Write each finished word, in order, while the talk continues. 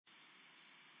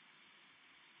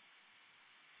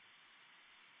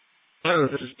Hello,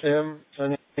 this is Tim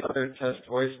sending another test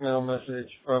voicemail message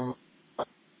from my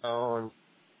phone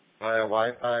via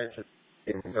Wi-Fi to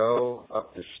can go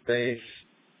up to space,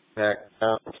 back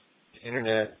down to the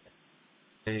internet-based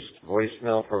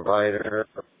voicemail provider,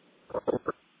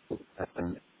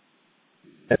 and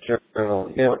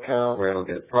external email account where it'll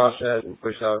get processed and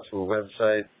pushed out to a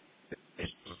website.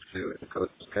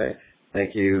 Okay,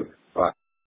 thank you.